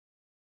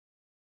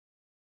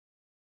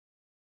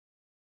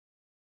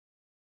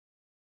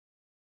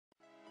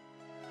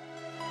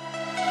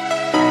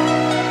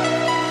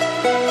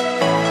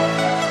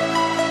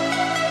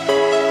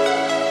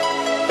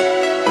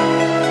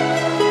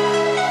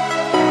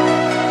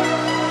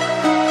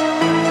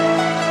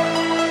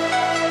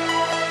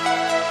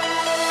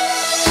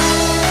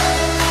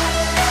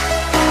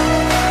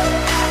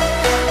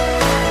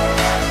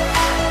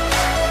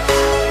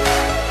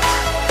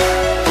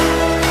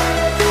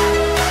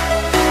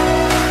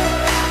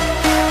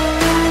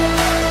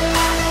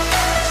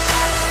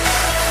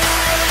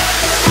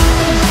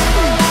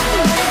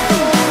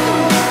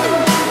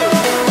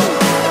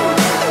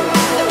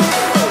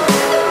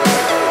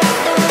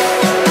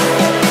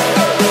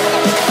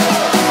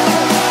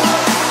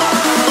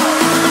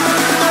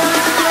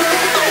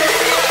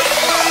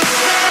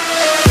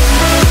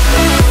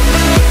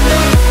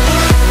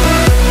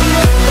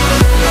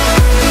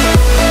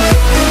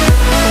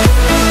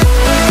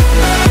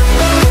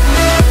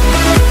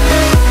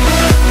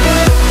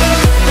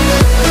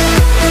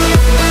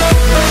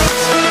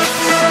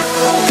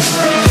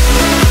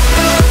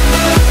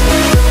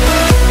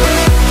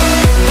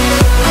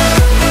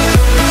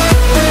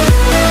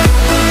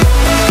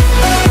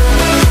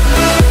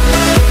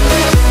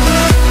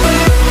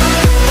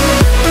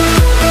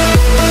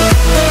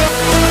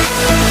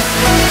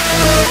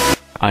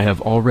I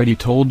have already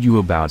told you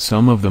about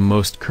some of the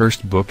most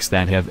cursed books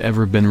that have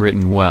ever been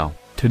written. Well,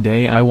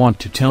 today I want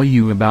to tell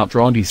you about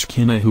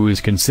Anastasia, who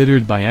is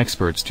considered by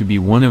experts to be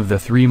one of the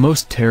 3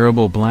 most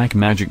terrible black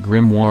magic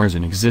grimoires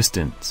in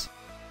existence.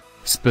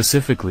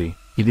 Specifically,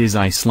 it is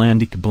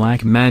Icelandic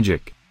black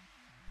magic.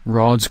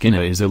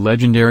 Anastasia is a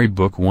legendary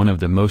book, one of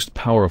the most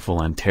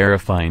powerful and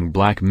terrifying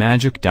black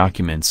magic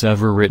documents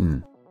ever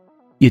written.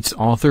 Its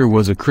author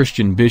was a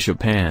Christian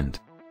bishop, and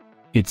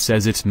it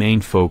says its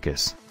main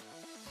focus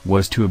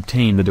was to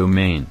obtain the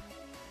domain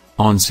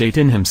on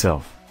Satan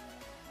himself.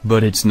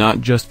 But it's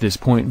not just this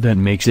point that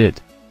makes it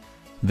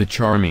the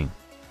charming.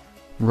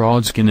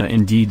 Anastasia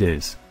indeed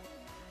is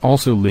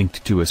also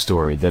linked to a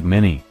story that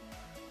many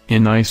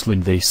in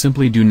Iceland they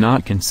simply do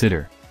not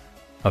consider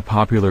a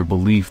popular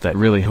belief that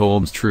really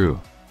holds true,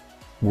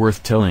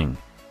 worth telling.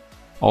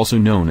 Also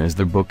known as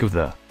the Book of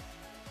the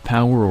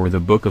Power or the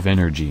Book of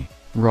Energy,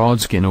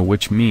 Anastasia,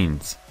 which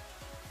means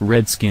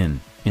red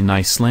skin, in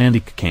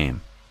Icelandic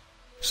came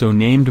so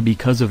named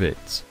because of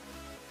its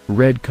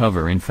red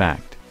cover, in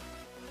fact,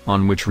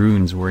 on which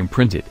runes were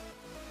imprinted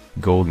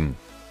golden.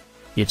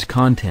 Its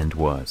content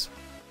was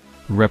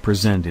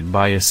represented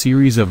by a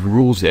series of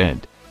rules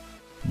and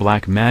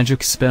black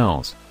magic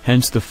spells,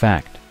 hence the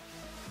fact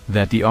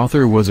that the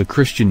author was a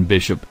Christian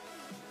bishop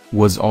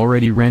was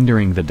already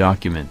rendering the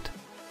document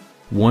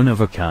one of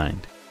a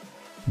kind.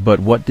 But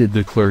what did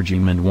the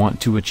clergyman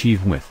want to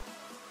achieve with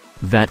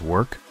that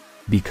work?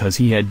 Because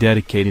he had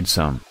dedicated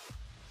some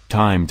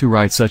time to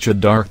write such a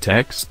dark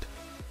text?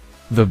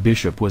 The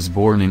bishop was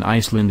born in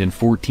Iceland in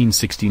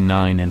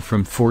 1469, and from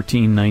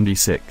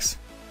 1496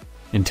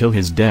 until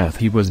his death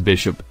he was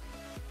bishop.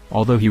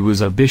 Although he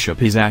was a bishop,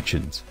 his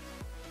actions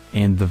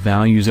and the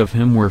values of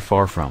him were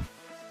far from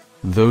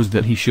those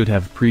that he should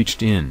have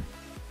preached in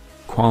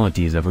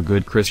qualities of a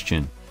good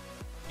Christian.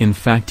 In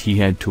fact, he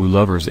had 2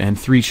 lovers and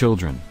 3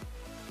 children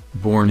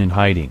born in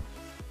hiding.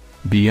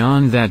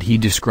 Beyond that, he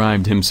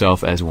described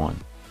himself as one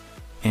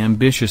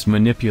ambitious,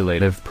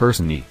 manipulative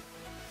person.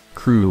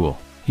 Cruel.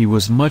 He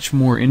was much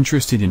more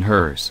interested in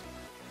hers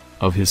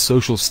of his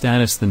social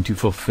status than to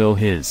fulfill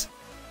his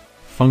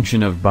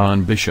function of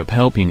bond bishop,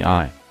 helping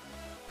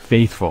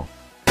faithful.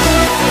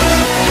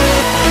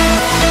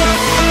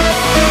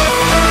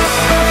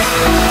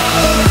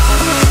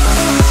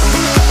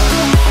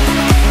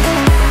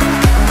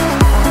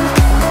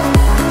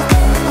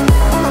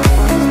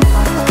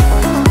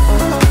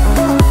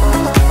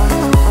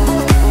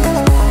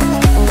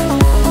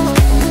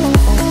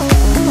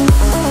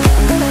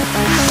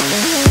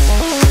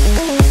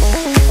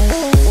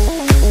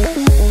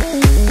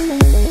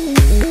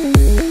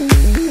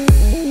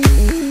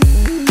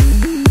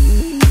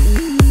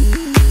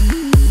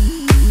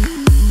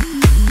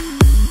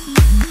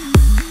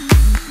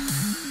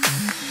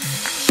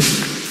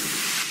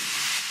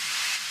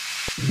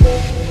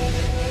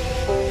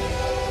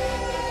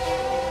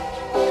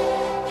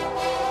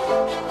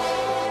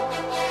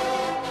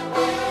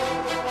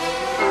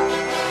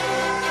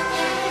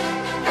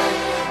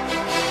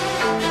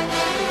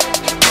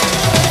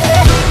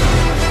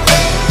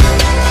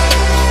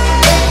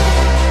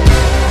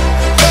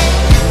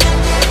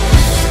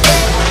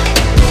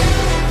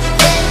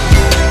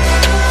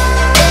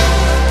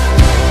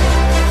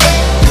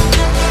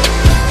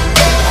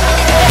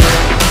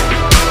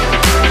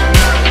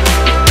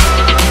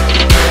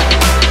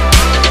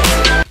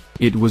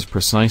 It was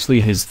precisely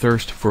his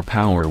thirst for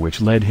power which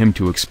led him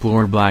to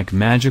explore black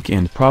magic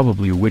and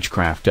probably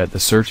witchcraft at the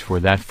search for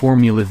that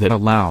formula that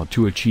allowed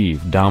to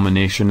achieve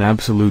domination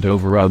absolute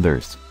over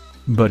others.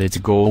 But its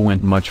goal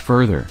went much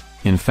further.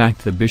 In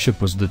fact, the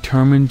bishop was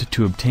determined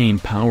to obtain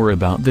power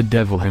about the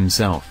devil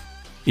himself.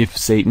 If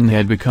Satan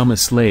had become a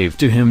slave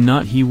to him,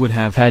 he would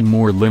have had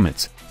more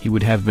limits, he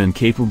would have been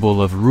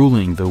capable of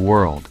ruling the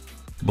world.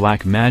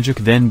 Black magic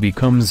then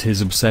becomes his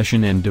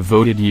obsession and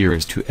devoted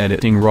years to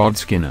editing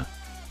Anastasia.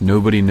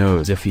 Nobody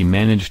knows if he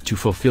managed to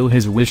fulfill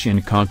his wish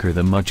and conquer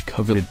the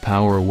much-coveted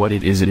power. What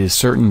it is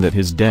certain that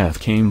his death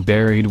came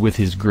buried with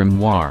his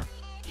grimoire.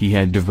 He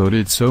had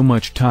devoted so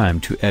much time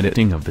to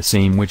editing of the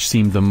same which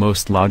seemed the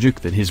most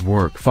logic that his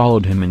work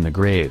followed him in the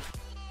grave.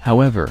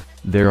 However,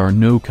 there are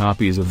no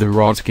copies of the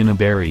Anastasia.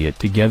 Bury it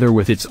together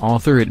with its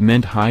author, it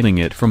meant hiding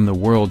it from the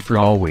world for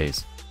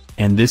always.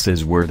 And this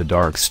is where the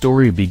dark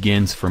story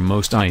begins. For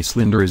most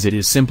Icelanders it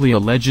is simply a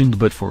legend,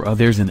 but for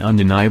others an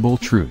undeniable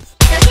truth.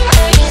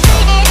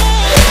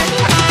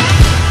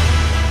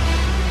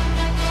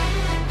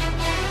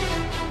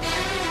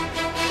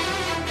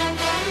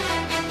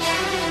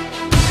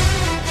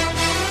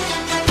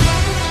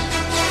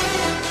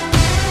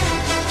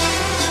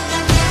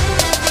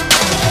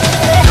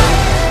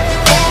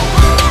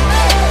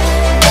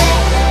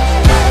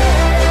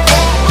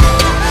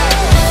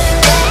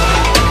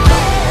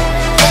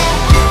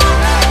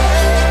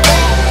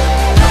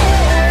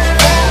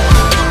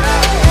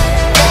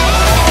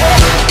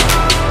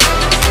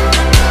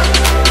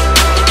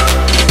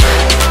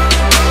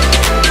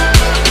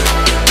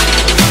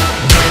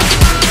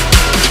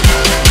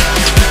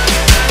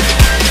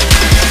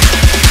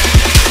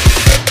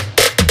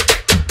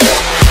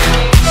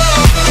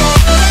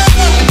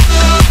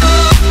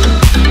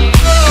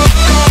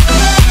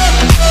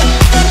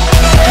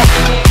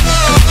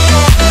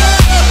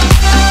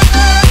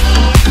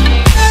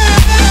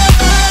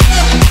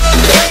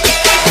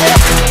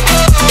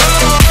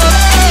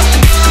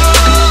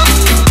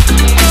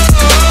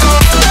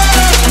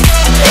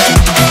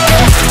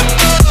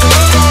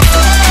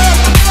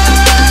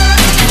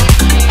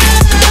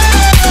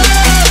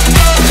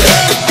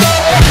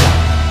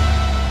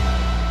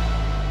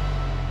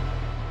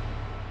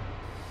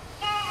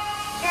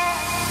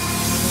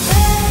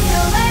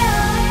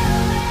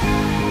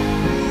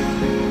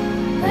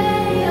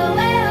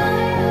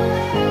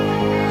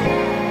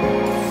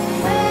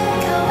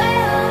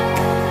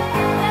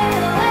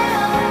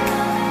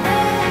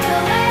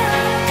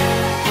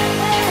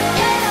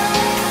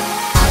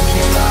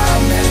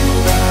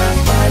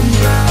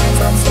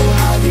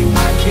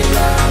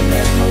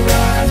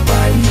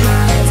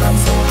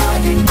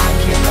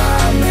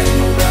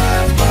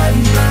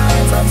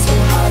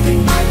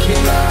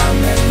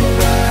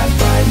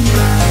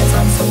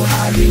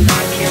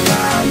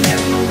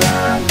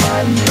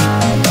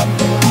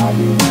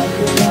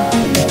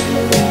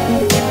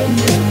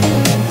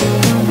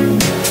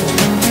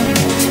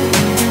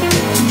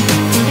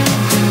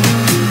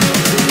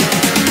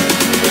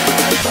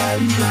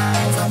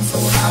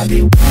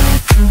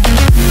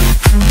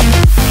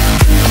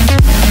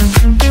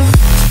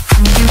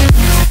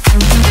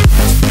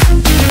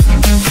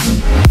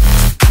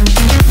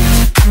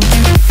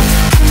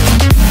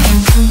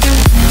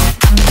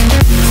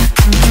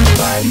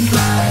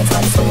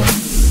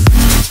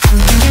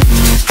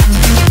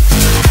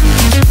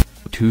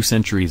 2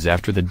 centuries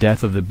after the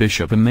death of the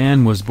bishop, a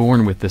man was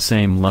born with the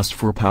same lust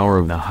for power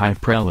of the high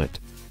prelate.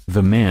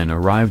 The man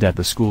arrived at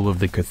the school of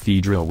the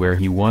cathedral where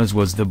he was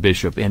the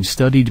bishop and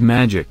studied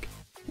magic.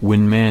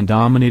 When man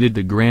dominated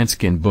the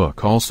Granskin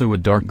book, also a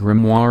dark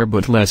grimoire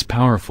but less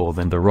powerful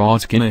than the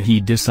Rodskina,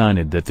 he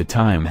decided that the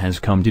time has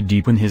come to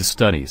deepen his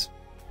studies.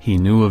 He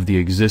knew of the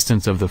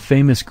existence of the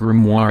famous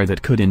grimoire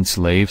that could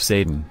enslave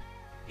Satan.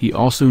 He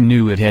also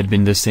knew it had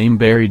been the same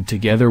buried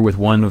together with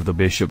one of the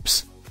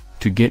bishops.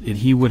 To get it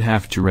he would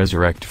have to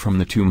resurrect from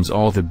the tombs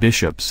all the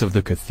bishops of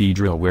the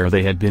cathedral where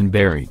they had been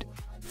buried.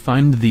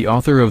 Find the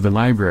author of the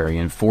library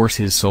and force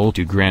his soul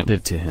to grant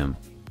it to him.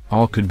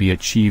 All could be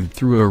achieved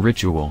through a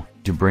ritual.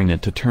 To bring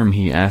it to term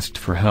he asked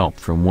for help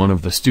from one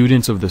of the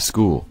students of the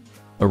school.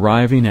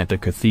 Arriving at the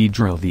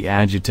cathedral, the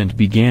adjutant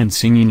began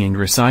singing and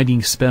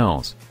reciting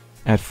spells.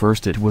 At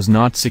first it was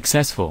not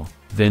successful,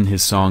 then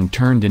his song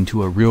turned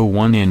into a real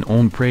one and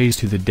own praise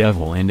to the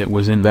devil, and it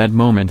was in that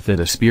moment that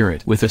a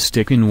spirit with a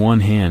stick in one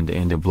hand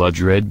and a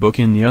blood-red book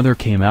in the other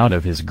came out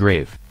of his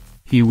grave.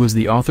 He was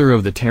the author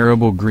of the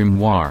terrible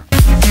grimoire.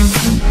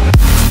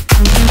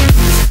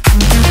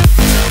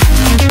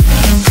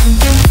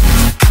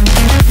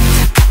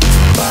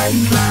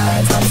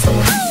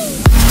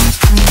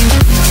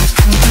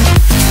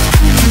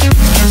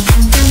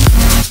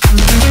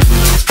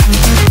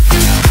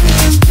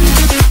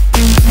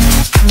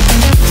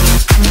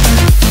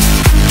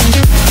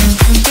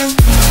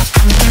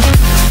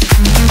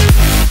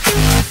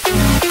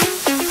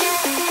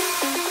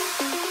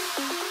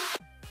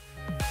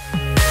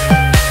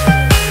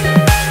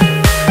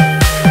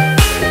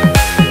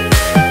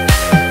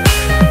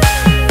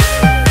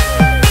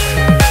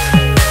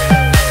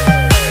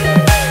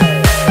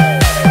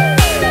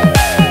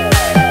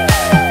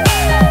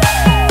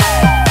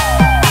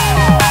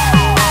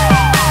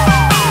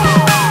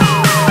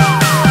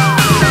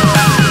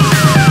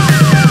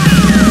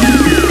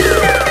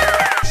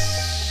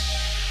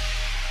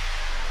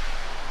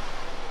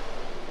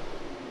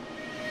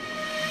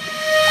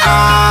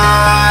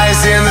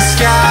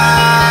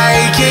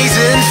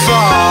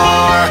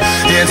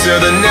 Into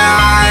the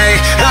night,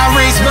 I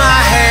raise my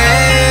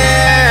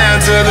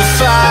hand to the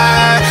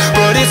fire,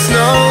 but it's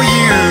no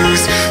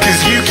use, 'cause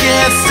you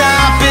can't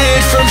stop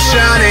it from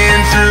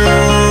shining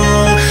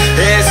through.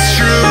 It's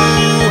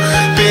true,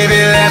 baby,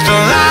 let the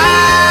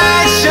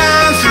light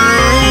shine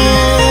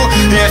through.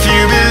 If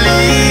you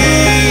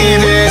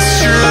believe it's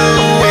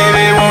true,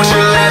 baby, won't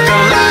you let the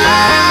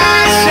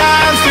light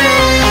shine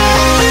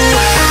through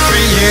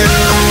for you.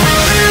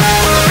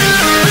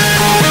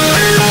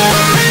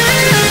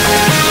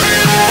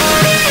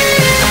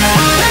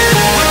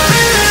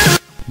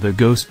 The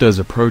ghost does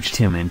approached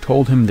him and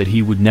told him that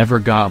he would never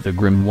got the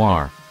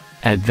grimoire.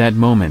 At that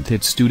moment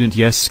its student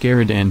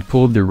scared and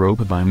pulled the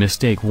rope by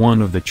mistake, one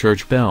of the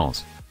church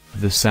bells.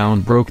 The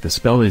sound broke the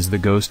spell as the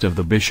ghost of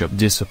the bishop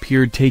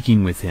disappeared,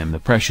 taking with him the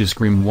precious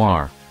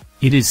grimoire.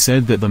 It is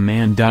said that the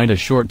man died a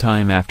short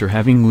time after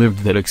having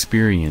lived that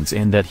experience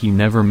and that he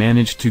never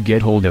managed to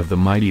get hold of the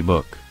mighty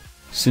book.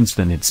 Since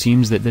then it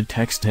seems that the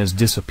text has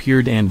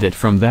disappeared and that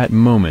from that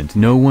moment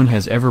no one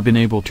has ever been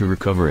able to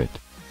recover it.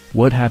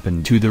 What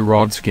happened to the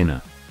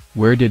Rodskina?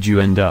 Where did you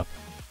end up?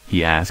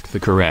 He asked. The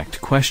correct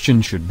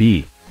question should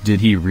be, did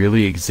he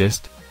really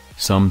exist?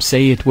 Some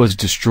say it was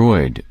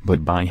destroyed,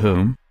 but by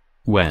whom?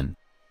 When?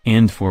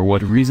 And for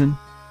what reason?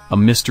 A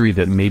mystery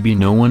that maybe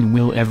no one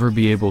will ever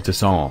be able to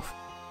solve.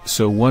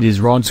 So what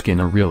is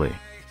Rodskina really?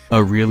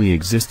 A really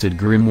existed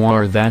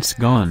grimoire that's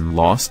gone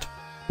lost?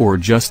 Or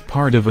just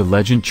part of a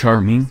legend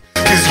charming?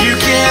 'Cause you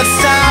can't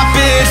stop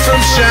it from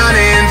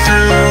shining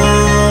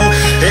through.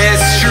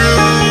 It's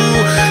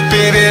true,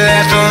 baby,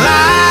 let the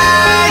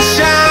light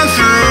shine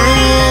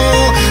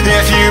through.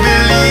 If you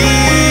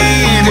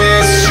believe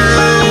it's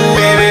true,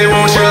 baby,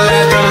 won't you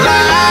let the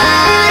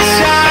light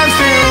shine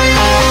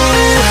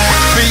through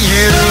for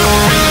you.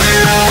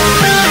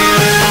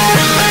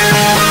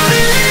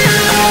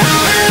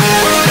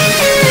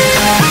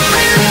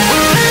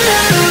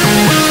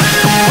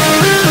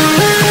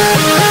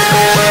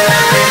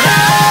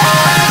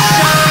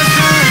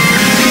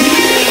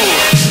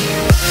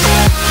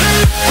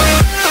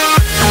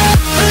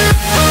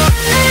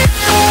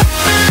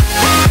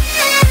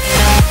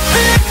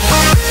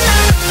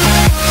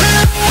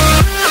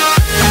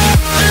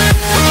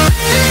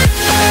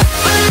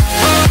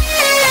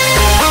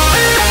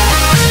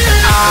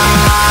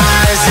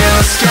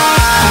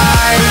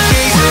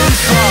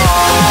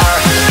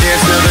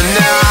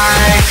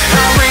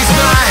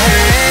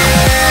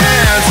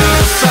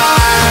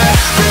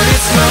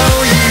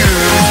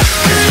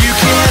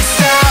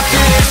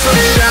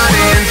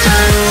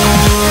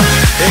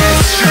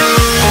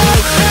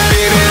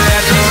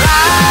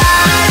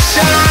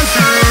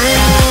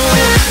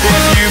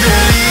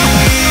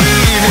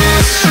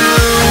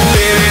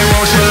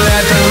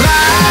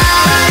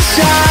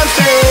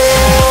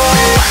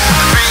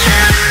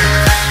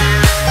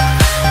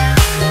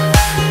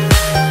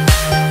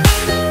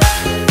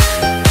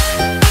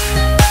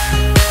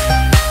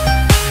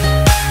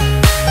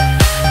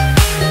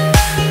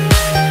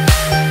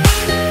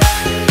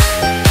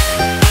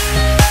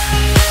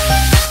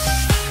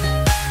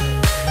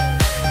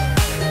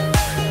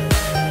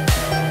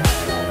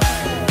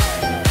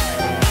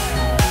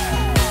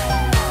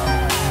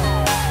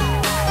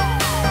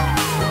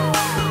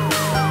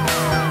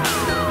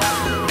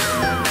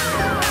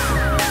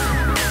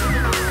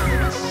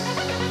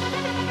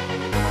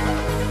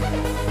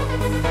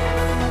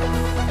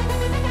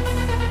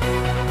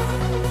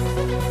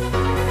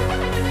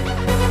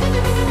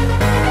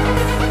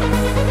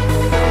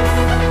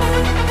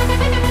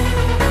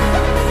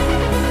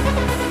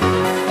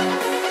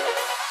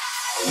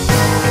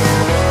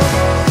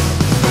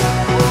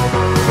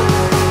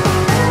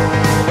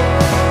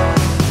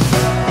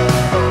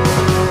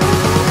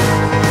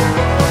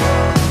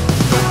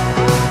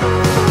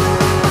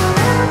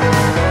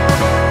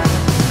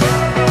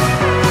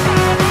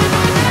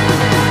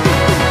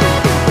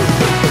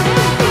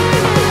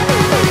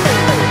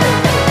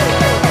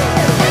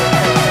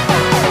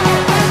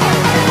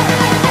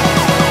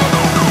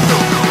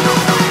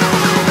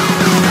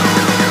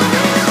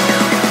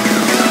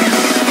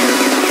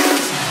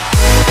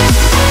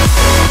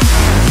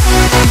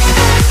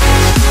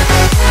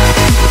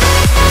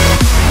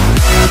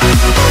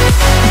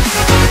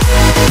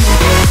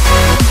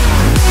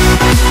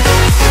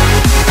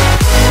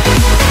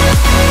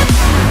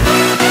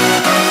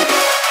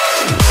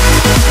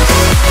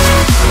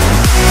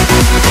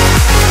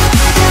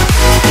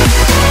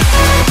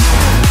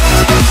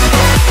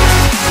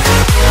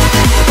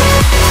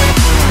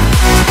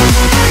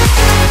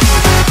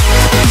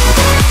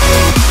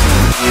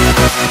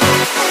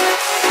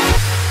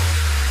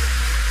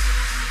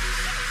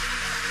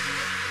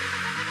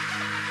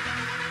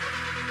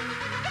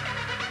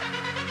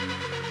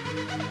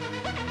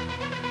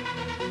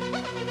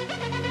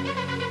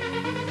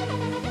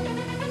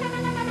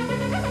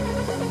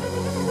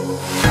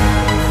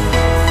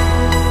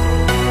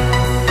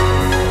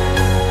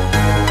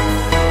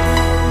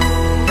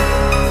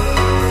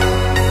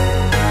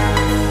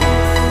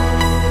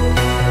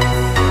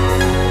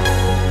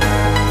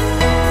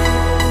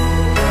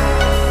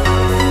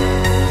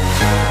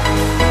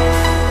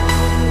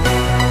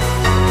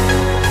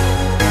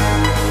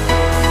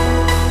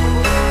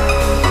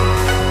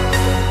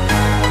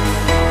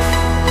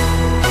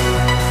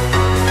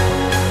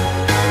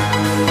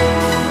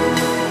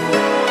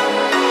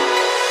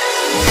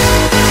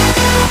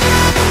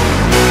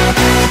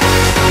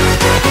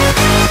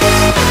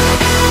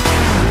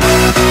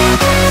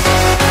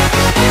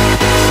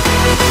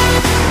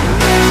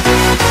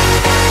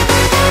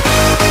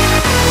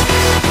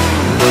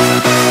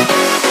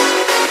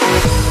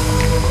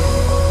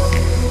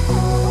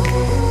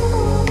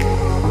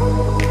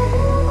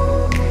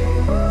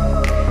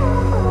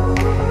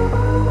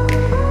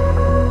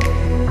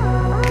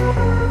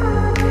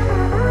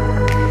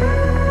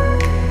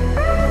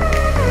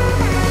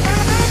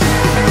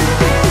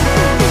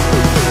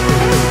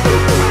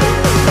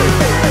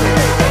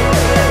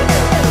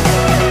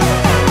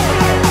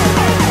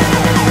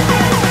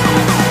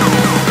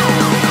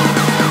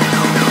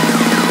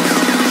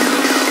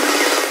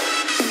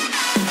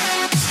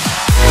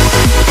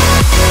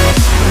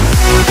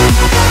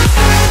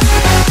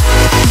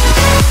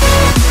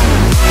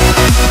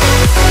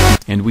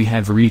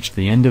 have reached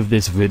the end of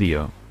this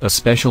video. A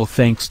special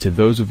thanks to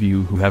those of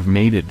you who have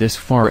made it this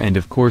far, and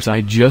of course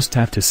I just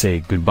have to say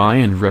goodbye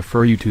and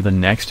refer you to the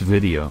next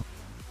video.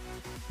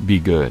 Be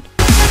good.